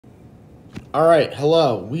All right,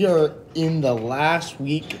 hello. We are in the last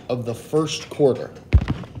week of the first quarter.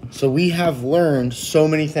 So we have learned so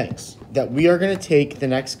many things that we are going to take the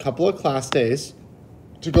next couple of class days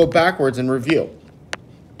to go backwards and review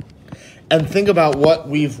and think about what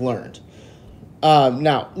we've learned.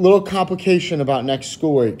 Now, little complication about next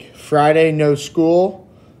school week. Friday, no school.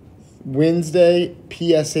 Wednesday,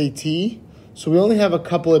 PSAT. So we only have a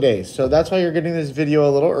couple of days. So that's why you're getting this video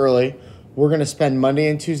a little early. We're going to spend Monday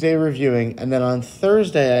and Tuesday reviewing. And then on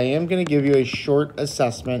Thursday, I am going to give you a short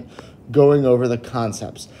assessment going over the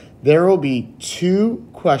concepts. There will be 2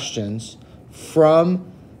 questions from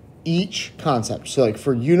each concept. So like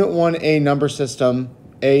for Unit 1A number system,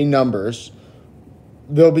 A numbers,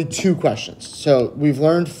 there'll be 2 questions. So we've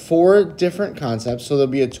learned 4 different concepts. So there'll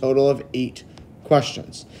be a total of 8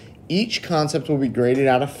 questions. Each concept will be graded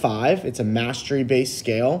out of 5. It's a mastery-based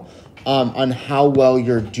scale on how well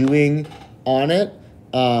you're doing on it.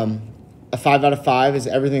 A 5 out of 5 is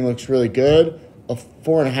everything looks really good. A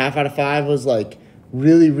 4.5 out of 5 was like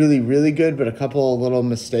really, really, really good, but a couple of little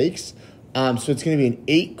mistakes. So it's going to be an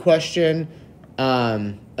 8-question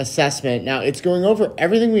assessment. Now, it's going over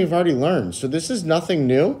everything we've already learned. So this is nothing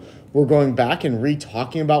new. We're going back and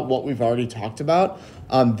re-talking about what we've already talked about.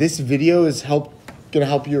 This video is going to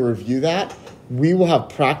help you review that. We will have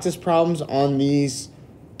practice problems on these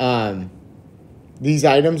items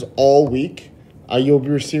all week. You'll be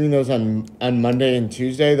receiving those on Monday and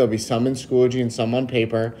Tuesday. There'll be some in Schoology and some on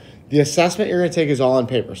paper. The assessment you're going to take is all on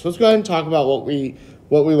paper. So let's go ahead and talk about what we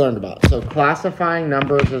learned about. So classifying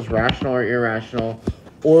numbers as rational or irrational,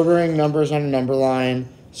 ordering numbers on a number line,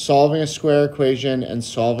 solving a square equation, and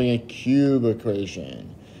solving a cube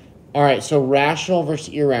equation. All right, so rational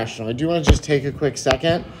versus irrational. I do want to just take a quick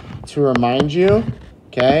second to remind you,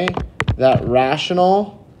 okay, that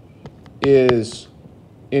rational is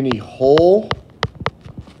any whole,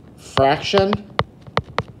 fraction,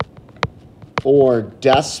 or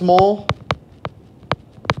decimal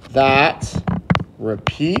that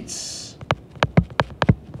repeats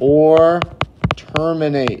or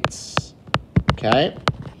terminates, okay?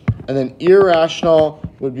 And then irrational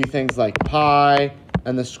would be things like pi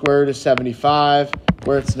and the square root of 75,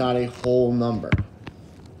 where it's not a whole number.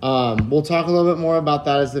 We'll talk a little bit more about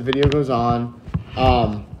that as the video goes on.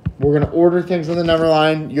 We're going to order things on the number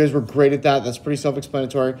line. You guys were great at that. That's pretty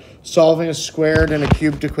self-explanatory. Solving a squared and a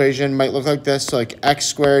cubed equation might look like this. So like x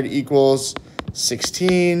squared equals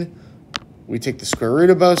 16. We take the square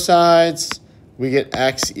root of both sides. We get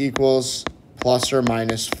x equals plus or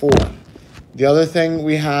minus 4. The other thing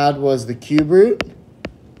we had was the cube root.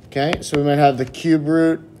 Okay, so we might have the cube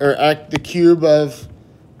root, or the cube of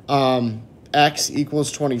x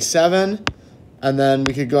equals 27. And then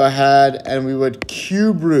we could go ahead and we would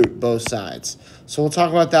cube root both sides. So we'll talk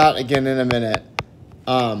about that again in a minute.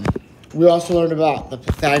 We also learned about the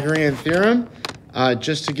Pythagorean theorem.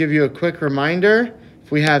 Just to give you a quick reminder,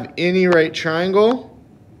 if we have any right triangle,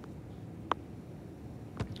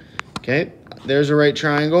 okay, there's a right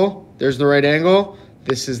triangle, there's the right angle,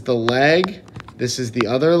 this is the leg, this is the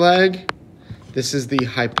other leg, this is the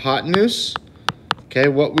hypotenuse. Okay,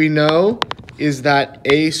 what we know is that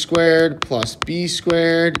a squared plus b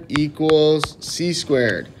squared equals c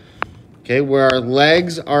squared. Okay, where our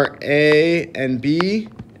legs are a and b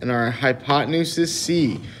and our hypotenuse is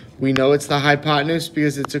c. We know it's the hypotenuse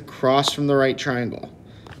because it's across from the right triangle.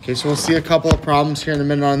 Okay, so we'll see a couple of problems here in a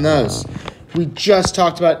minute on those. We just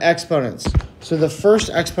talked about exponents. So the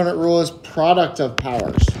first exponent rule is product of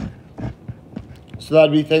powers. So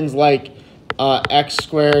that'd be things like x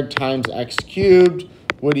squared times x cubed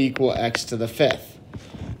would equal x to the 5th.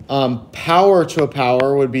 Power to a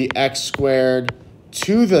power would be x squared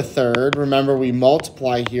to the 3rd. Remember, we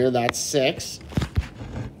multiply here, that's 6.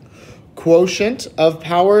 Quotient of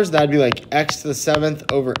powers, that'd be like x to the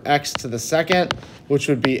 7th over x to the 2nd, which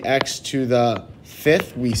would be x to the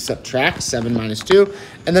 5th. We subtract 7 minus 2.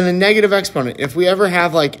 And then a negative exponent. If we ever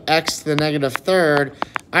have like x to the negative 3rd,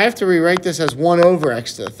 I have to rewrite this as 1 over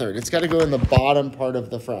x to the 3rd. It's got to go in the bottom part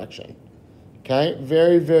of the fraction. Okay,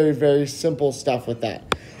 very, very, very simple stuff with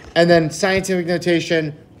that. And then scientific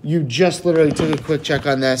notation, you just literally took a quick check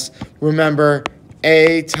on this. Remember,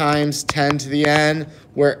 a times 10 to the n,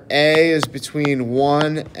 where a is between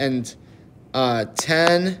 1 and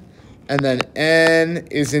 10, and then n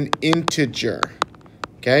is an integer.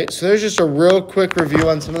 Okay, so there's just a real quick review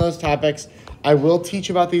on some of those topics. I will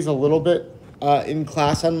teach about these a little bit in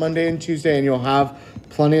class on Monday and Tuesday, and you'll have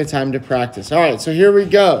plenty of time to practice. All right, so here we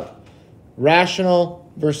go. Rational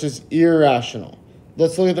versus irrational.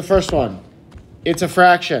 Let's look at the first one. It's a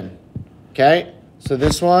fraction, okay? So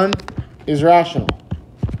this one is rational.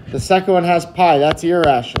 The second one has pi. That's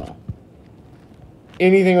irrational.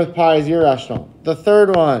 Anything with pi is irrational. The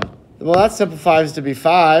third one, well, that simplifies to be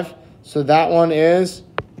 5, so that one is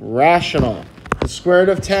rational. The square root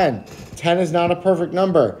of 10. 10 is not a perfect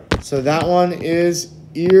number, so that one is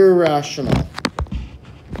irrational.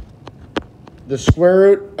 The square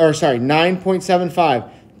root, 9.75.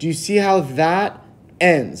 Do you see how that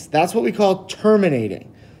ends? That's what we call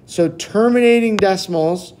terminating. So terminating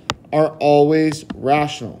decimals are always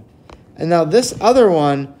rational. And now this other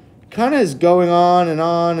one kind of is going on and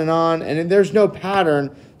on and on, and there's no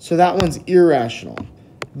pattern, so that one's irrational.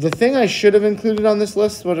 The thing I should have included on this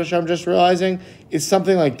list, which I'm just realizing, is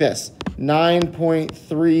something like this.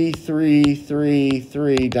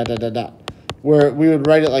 9.3333 ... where we would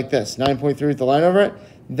write it like this, 9.3 with the line over it.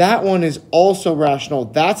 That one is also rational.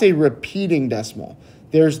 That's a repeating decimal.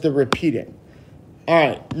 There's the repeating. All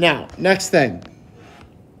right, now, next thing.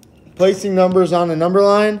 Placing numbers on a number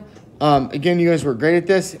line. Again, you guys were great at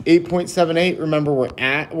this. 8.78, remember we're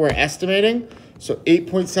estimating. So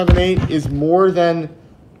 8.78 is more than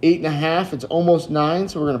 8.5. It's almost 9,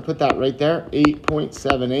 so we're going to put that right there,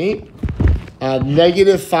 8.78.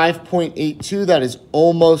 Negative 5.82, that is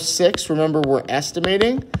almost 6. Remember, we're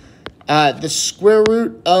estimating. The square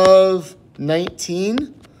root of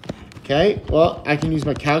 19. Okay, well, I can use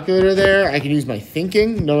my calculator there. I can use my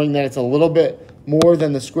thinking, knowing that it's a little bit more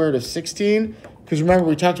than the square root of 16. Because remember,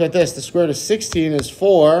 we talked about this. The square root of 16 is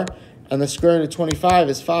 4, and the square root of 25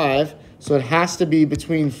 is 5. So it has to be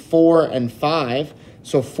between 4 and 5.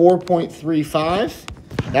 So 4.35.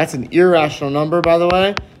 That's an irrational number, by the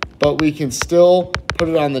way. But we can still put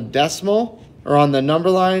it on the decimal or on the number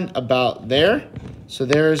line about there. So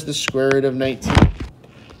there's the square root of 19.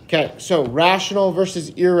 Okay, so rational versus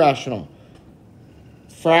irrational.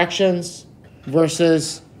 Fractions,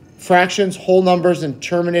 whole numbers, and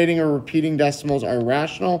terminating or repeating decimals are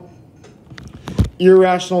rational.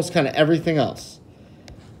 Irrational is kind of everything else.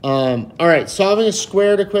 All right, solving a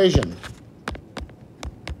squared equation.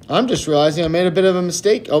 I'm just realizing I made a bit of a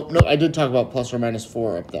mistake. Oh, no, I did talk about plus or minus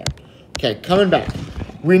 4 up there. Okay, coming back.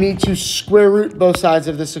 We need to square root both sides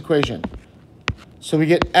of this equation. So we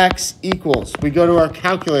get x equals, we go to our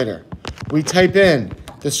calculator. We type in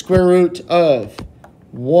the square root of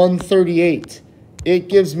 138. It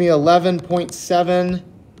gives me 11.75.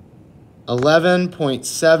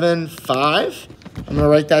 I'm going to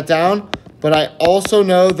write that down. But I also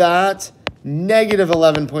know that negative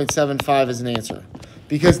 11.75 is an answer.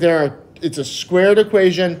 Because it's a squared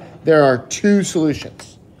equation, there are 2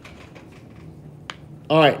 solutions.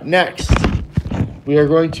 All right, next, we are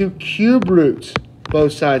going to cube root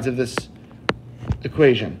both sides of this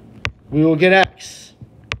equation. We will get x.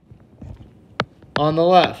 On the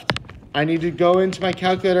left, I need to go into my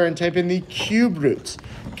calculator and type in the cube roots.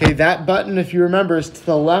 Okay, that button, if you remember, is to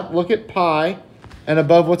the left. Look at pi, and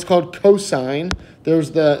above what's called cosine,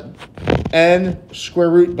 there's the n square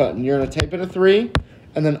root button. You're going to type in a 3.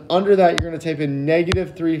 And then under that, you're going to type in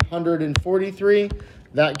negative 343.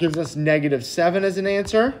 That gives us negative 7 as an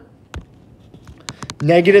answer.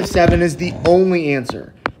 Negative 7 is the only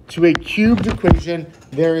answer. To a cubed equation,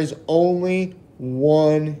 there is only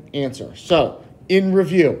one answer. So, in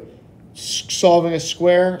review, solving a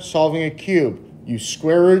square, solving a cube. You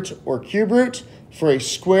square root or cube root. For a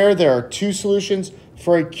square, there are 2 solutions.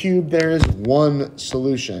 For a cube, there is 1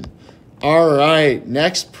 solution. All right,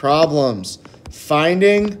 next problems.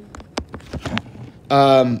 Finding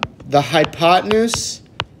the hypotenuse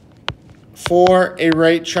for a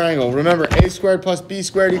right triangle. Remember, a squared plus b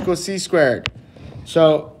squared equals c squared.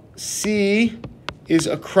 So c is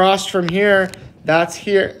across from here. That's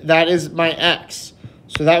here. That is my x.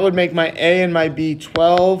 So that would make my a and my b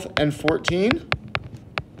 12 and 14.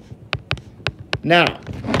 Now,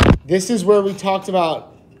 this is where we talked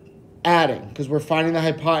about adding, because we're finding the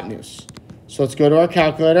hypotenuse. So let's go to our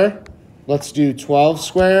calculator. Let's do 12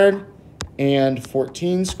 squared and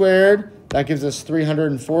 14 squared. That gives us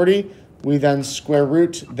 340. We then square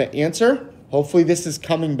root the answer. Hopefully this is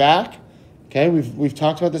coming back. Okay, we've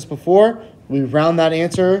talked about this before. We round that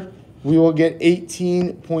answer. We will get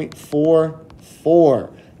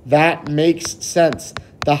 18.44. That makes sense.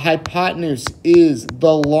 The hypotenuse is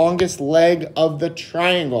the longest leg of the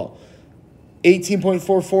triangle.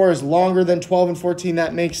 18.44 is longer than 12 and 14.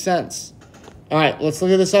 That makes sense. All right, let's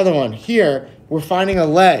look at this other one. Here, we're finding a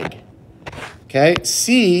leg. Okay,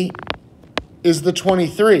 C is the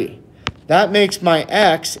 23. That makes my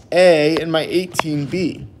x A and my 18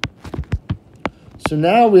 B. So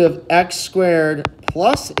now we have x squared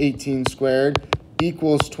plus 18 squared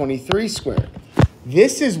equals 23 squared.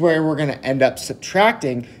 This is where we're going to end up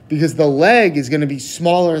subtracting because the leg is going to be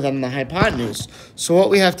smaller than the hypotenuse. So what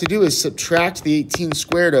we have to do is subtract the 18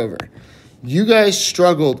 squared over. You guys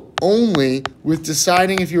struggled only with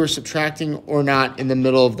deciding if you were subtracting or not in the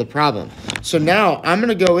middle of the problem. So now I'm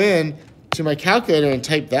going to go in to my calculator and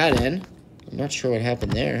type that in. I'm not sure what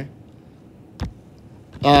happened there.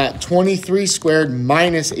 23 squared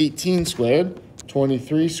minus 18 squared.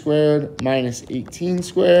 23 squared minus 18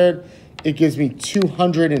 squared. It gives me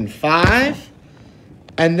 205.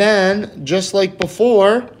 And then, just like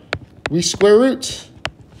before, we square root.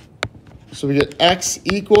 So we get x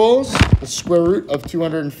equals the square root of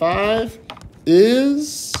 205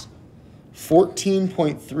 is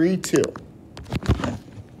 14.32.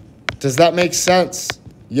 Does that make sense?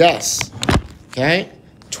 Yes. Okay.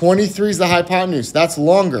 23 is the hypotenuse. That's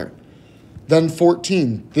longer than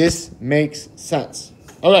 14. This makes sense.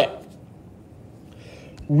 All right.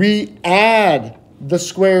 We add the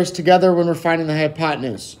squares together when we're finding the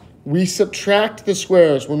hypotenuse. We subtract the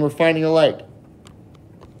squares when we're finding a leg.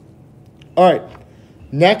 All right,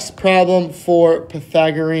 next problem for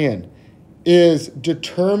Pythagorean is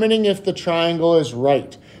determining if the triangle is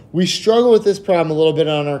right. We struggle with this problem a little bit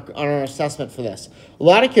on our assessment for this. A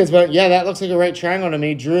lot of kids went, yeah, that looks like a right triangle to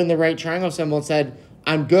me, drew in the right triangle symbol and said,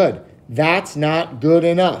 I'm good. That's not good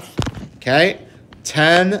enough, okay?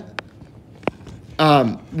 10,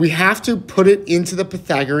 we have to put it into the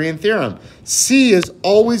Pythagorean theorem. C is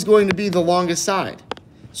always going to be the longest side.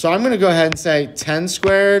 So I'm going to go ahead and say 10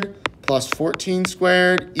 squared plus 14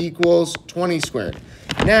 squared equals 20 squared.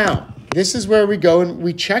 Now, this is where we go and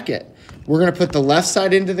we check it. We're going to put the left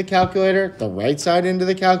side into the calculator, the right side into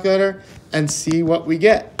the calculator, and see what we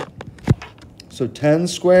get. So 10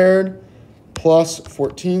 squared plus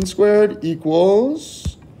 14 squared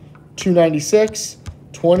equals 296.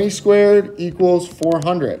 20 squared equals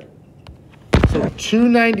 400. So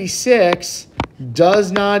 296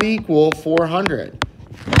 does not equal 400.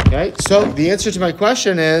 Okay, so the answer to my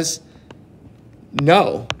question is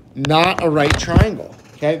no, not a right triangle.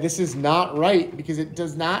 Okay, this is not right because it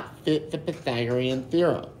does not fit the Pythagorean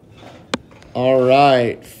theorem. All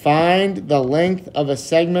right, find the length of a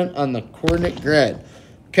segment on the coordinate grid.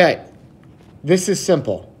 Okay, this is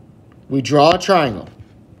simple. We draw a triangle.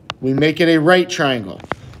 We make it a right triangle.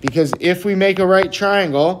 Because if we make a right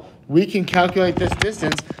triangle, we can calculate this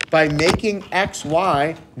distance by making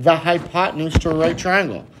xy the hypotenuse to a right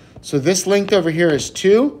triangle. So this length over here is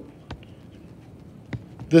 2.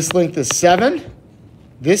 This length is 7.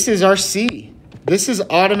 This is our C. This is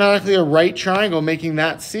automatically a right triangle, making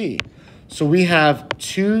that C. So we have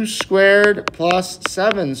 2 squared plus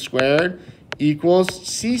 7 squared equals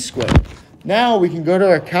C squared. Now we can go to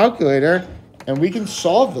our calculator and we can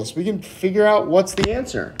solve this. We can figure out what's the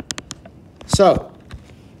answer. So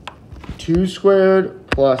 2 squared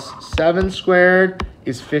plus 7 squared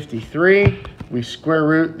is 53. We square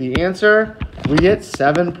root the answer. We get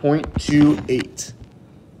 7.28.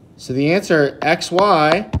 So the answer,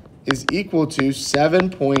 xy, is equal to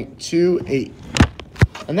 7.28.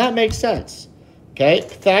 And that makes sense. Okay,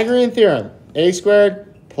 Pythagorean theorem, a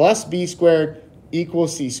squared plus b squared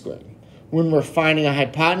equals c squared. When we're finding a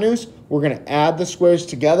hypotenuse, we're going to add the squares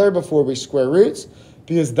together before we square roots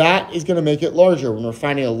because that is going to make it larger. When we're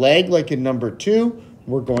finding a leg, like in number 2,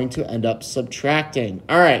 we're going to end up subtracting.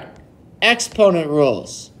 All right, exponent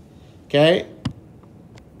rules. Okay,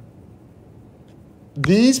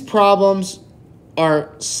 these problems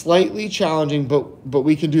are slightly challenging, but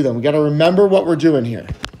we can do them. We got to remember what we're doing here.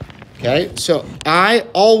 Okay, so I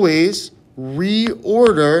always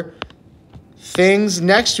reorder things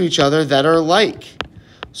next to each other that are like.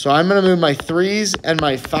 So I'm going to move my 3s and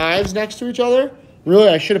my 5s next to each other. Really,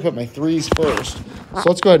 I should have put my 3s first. So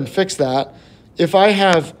let's go ahead and fix that. If I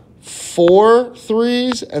have 4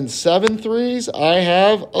 3s and 7 3s, I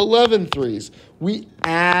have 11 3s. We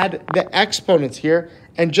add the exponents here.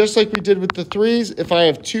 And just like we did with the 3s, if I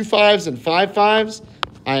have 2 5s and 5 5s,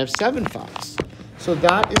 I have 7 5s. So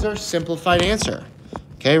that is our simplified answer.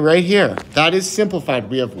 Okay, right here. That is simplified.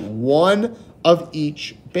 We have one of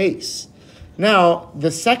each base. Now,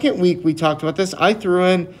 the second week we talked about this, I threw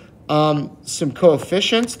in some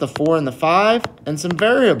coefficients, the 4 and the 5, and some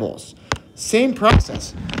variables. Same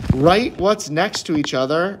process. Write what's next to each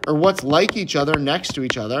other, or what's like each other next to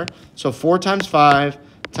each other. So 4 times 5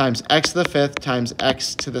 times x to the 5th times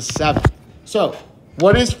x to the 7th. So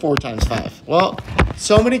what is 4 times 5? Well,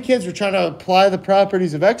 so many kids were trying to apply the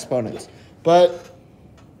properties of exponents, but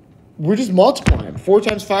we're just multiplying. 4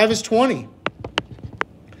 times 5 is 20.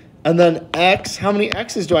 And then x, how many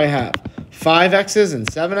x's do I have? 5 x's and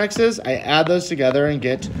 7 x's. I add those together and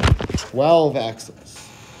get 12 x's.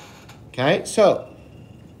 Okay, so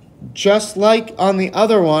just like on the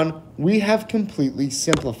other one, we have completely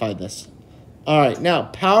simplified this. All right, now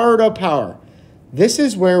power to power. This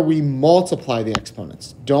is where we multiply the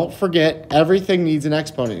exponents. Don't forget, everything needs an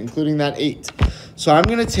exponent, including that 8. So I'm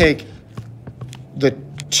going to take the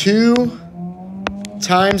 2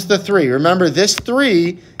 times the 3. Remember, this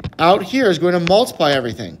 3 out here is going to multiply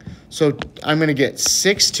everything. So I'm going to get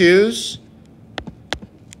 6 2s,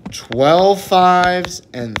 12 5s,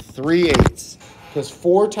 and 3 8s. Because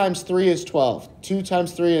 4 times 3 is 12. 2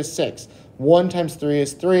 times 3 is 6. 1 times 3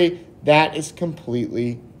 is 3. That is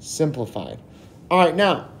completely simplified. All right,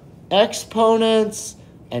 now, exponents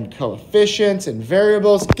and coefficients and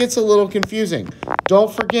variables gets a little confusing.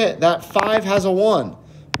 Don't forget that 5 has a 1.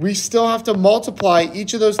 We still have to multiply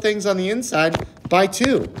each of those things on the inside by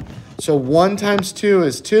 2. So 1 times 2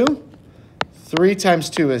 is 2. 3 times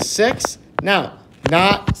 2 is 6. Now,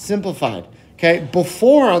 not simplified. Okay,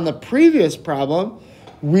 before on the previous problem,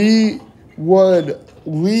 we would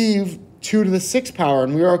leave 2 to the 6th power,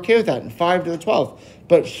 and we were okay with that, and 5 to the 12th.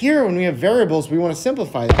 But here, when we have variables, we want to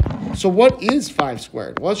simplify that. So what is 5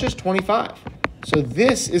 squared? Well, it's just 25. So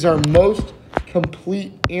this is our most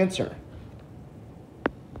complete answer.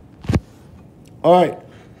 All right,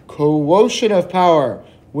 quotient of power.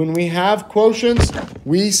 When we have quotients,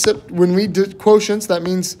 when we do quotients, that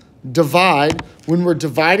means divide. When we're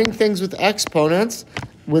dividing things with exponents,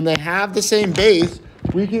 when they have the same base,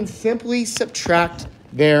 we can simply subtract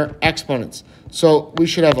their exponents. So we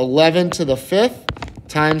should have 11 to the 5th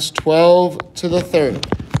times 12 to the 3rd.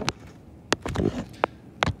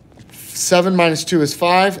 7 minus 2 is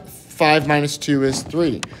 5. 5 minus 2 is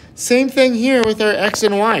 3. Same thing here with our x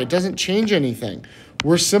and y. It doesn't change anything.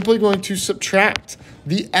 We're simply going to subtract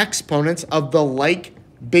the exponents of the like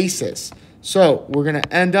bases. So we're going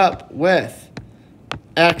to end up with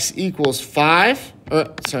x equals 5.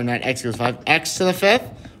 Sorry, not x equals 5. X to the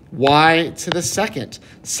 5th. Y to the 2nd.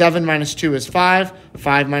 7 minus 2 is 5.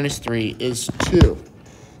 5 minus 3 is 2.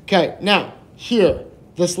 Okay, now here,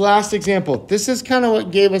 this last example, this is kind of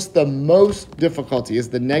what gave us the most difficulty, is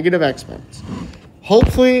the negative exponents.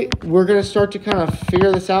 Hopefully, we're going to start to kind of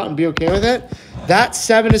figure this out and be okay with it. That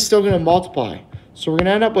 7 is still going to multiply. So we're going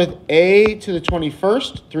to end up with a to the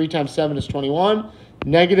 21st. 3 times 7 is 21.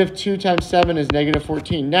 Negative 2 times 7 is negative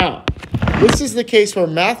 14. Now, this is the case where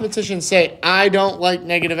mathematicians say, I don't like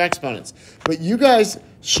negative exponents. But you guys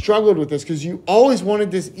struggled with this because you always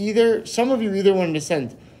wanted this some of you either wanted to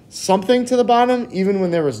send something to the bottom, even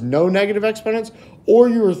when there was no negative exponents, or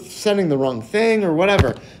you were sending the wrong thing or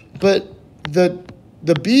whatever. But the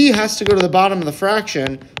b has to go to the bottom of the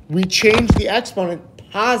fraction. We change the exponent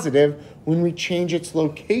positive when we change its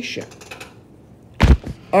location.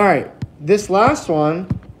 All right, this last one,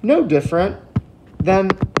 no different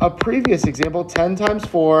than a previous example, 10 times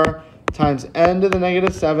 4 times n to the negative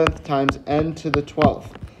 7th times n to the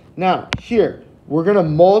 12th. Now, here, we're going to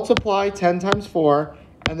multiply 10 times 4,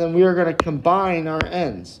 and then we are going to combine our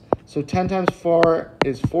n's. So 10 times 4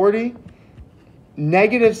 is 40.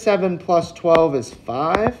 Negative 7 plus 12 is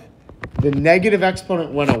 5. The negative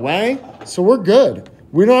exponent went away, so we're good.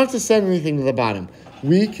 We don't have to send anything to the bottom.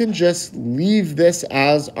 We can just leave this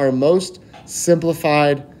as our most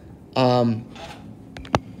simplified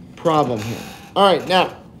problem here. All right,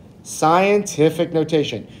 now, scientific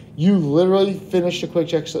notation. You literally finished a quick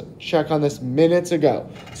check on this minutes ago.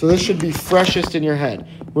 So this should be freshest in your head.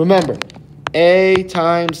 Remember, a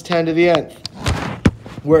times 10 to the nth,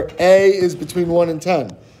 where a is between 1 and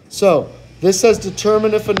 10. So this says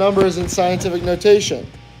determine if a number is in scientific notation.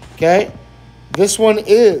 Okay? This one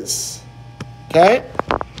is. Okay?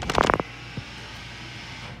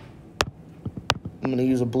 I'm going to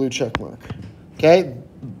use a blue check mark. Okay?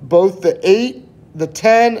 Both the 8, the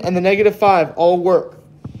 10, and the negative 5 all work.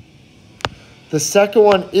 The second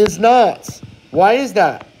one is not. Why is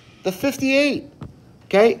that? The 58.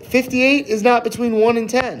 Okay? 58 is not between 1 and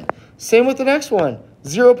 10. Same with the next one.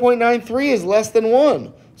 0.93 is less than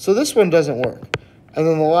 1. So this one doesn't work. And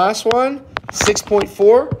then the last one,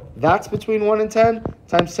 6.4, that's between 1 and 10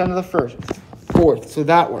 times 10 to the 4th. So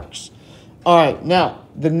that works. All right, now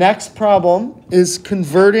the next problem is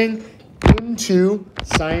converting into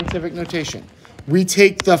scientific notation. We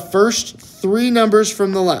take the first 3 numbers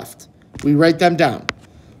from the left. We write them down.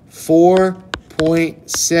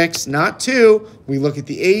 4.6, not 2. We look at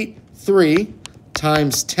the 8, 3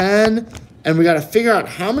 times 10. And we got to figure out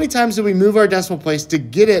how many times did we move our decimal place to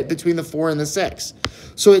get it between the 4 and the 6.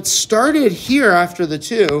 So it started here after the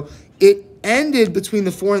 2. It ended between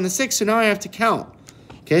the 4 and the 6. So now I have to count.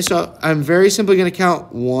 Okay, so I'm very simply going to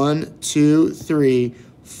count 1, 2, 3,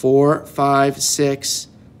 4, 5, 6,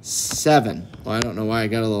 7. Well, I don't know why I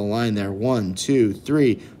got a little line there. 1, 2,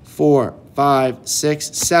 3, 4, 5, 6,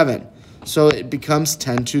 7. So it becomes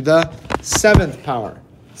 10 to the 7th power.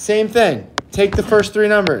 Same thing. take the first three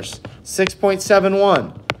numbers,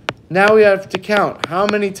 6.71. Now we have to count how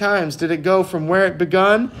many times did it go from where it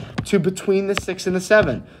begun to between the 6 and the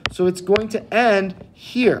 7. So it's going to end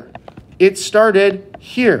here. It started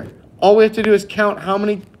here. All we have to do is count how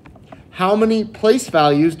many place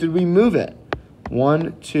values did we move it.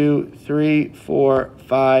 1, 2, 3, 4,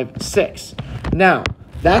 5, 6. Now,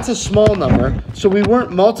 that's a small number, so we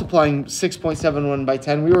weren't multiplying 6.71 by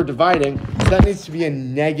 10. We were dividing, so that needs to be a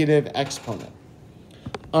negative exponent.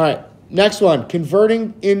 All right, next one,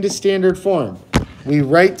 converting into standard form. We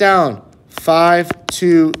write down 5,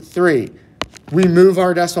 2, 3. We move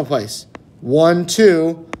our decimal place. 1,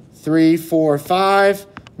 2, 3, 4, 5.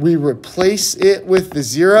 We replace it with the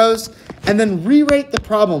zeros, and then rewrite the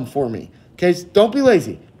problem for me. Okay, so don't be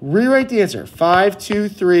lazy. Rewrite the answer, 5, 2,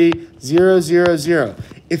 3, 0, 0, 0.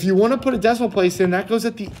 If you want to put a decimal place in, that goes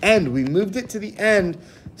at the end. We moved it to the end,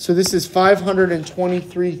 so this is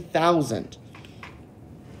 523,000.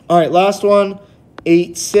 All right, last one,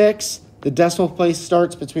 8, 6. The decimal place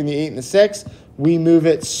starts between the 8 and the 6. We move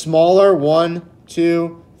it smaller, 1,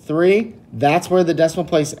 2, 3. That's where the decimal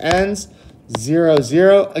place ends, 0,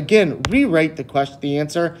 0. Again, rewrite the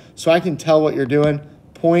answer so I can tell what you're doing.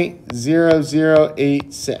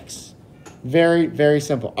 0.0086. Very, very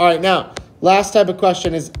simple. All right, now, last type of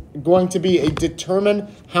question is going to be a determine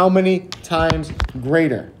how many times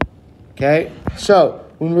greater. Okay, so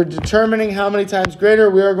when we're determining how many times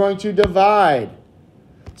greater, we are going to divide.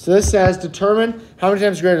 So this says determine how many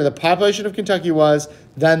times greater the population of Kentucky was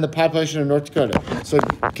than the population of North Dakota. So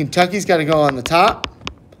Kentucky's got to go on the top.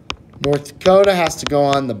 North Dakota has to go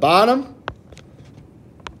on the bottom.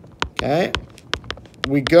 Okay.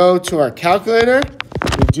 We go to our calculator,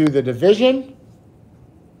 we do the division,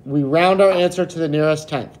 we round our answer to the nearest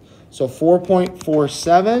tenth. So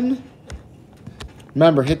 4.47,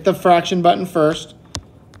 remember, hit the fraction button first,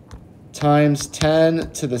 times 10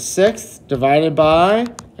 to the 6th, divided by,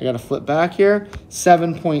 I got to flip back here,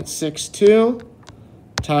 7.62,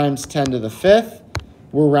 times 10 to the 5th.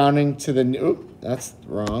 We're rounding to the, that's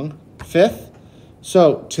wrong, 5th.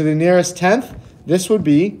 So to the nearest tenth, this would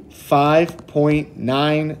be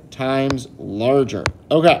 5.9 times larger.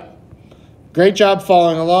 Okay, great job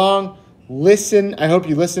following along. Listen, I hope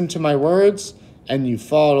you listened to my words and you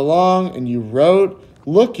followed along and you wrote.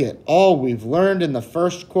 Look at all we've learned in the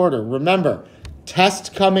first quarter. Remember,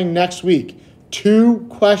 test coming next week. 2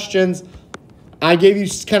 questions. I gave you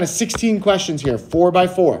kind of 16 questions here, 4 by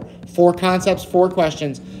 4. 4 concepts, 4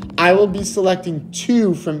 questions. I will be selecting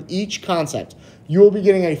 2 from each concept. You will be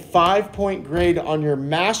getting a 5-point grade on your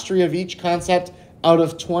mastery of each concept out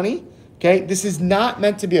of 20. Okay, this is not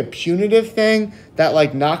meant to be a punitive thing that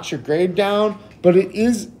like knocks your grade down, but it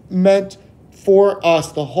is meant for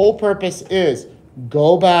us. The whole purpose is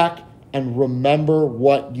go back and remember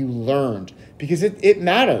what you learned because it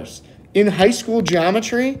matters. In high school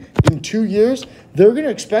geometry, in 2 years, they're going to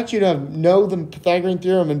expect you to know the Pythagorean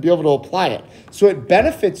theorem and be able to apply it. So it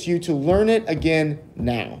benefits you to learn it again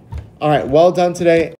now. All right, well done today.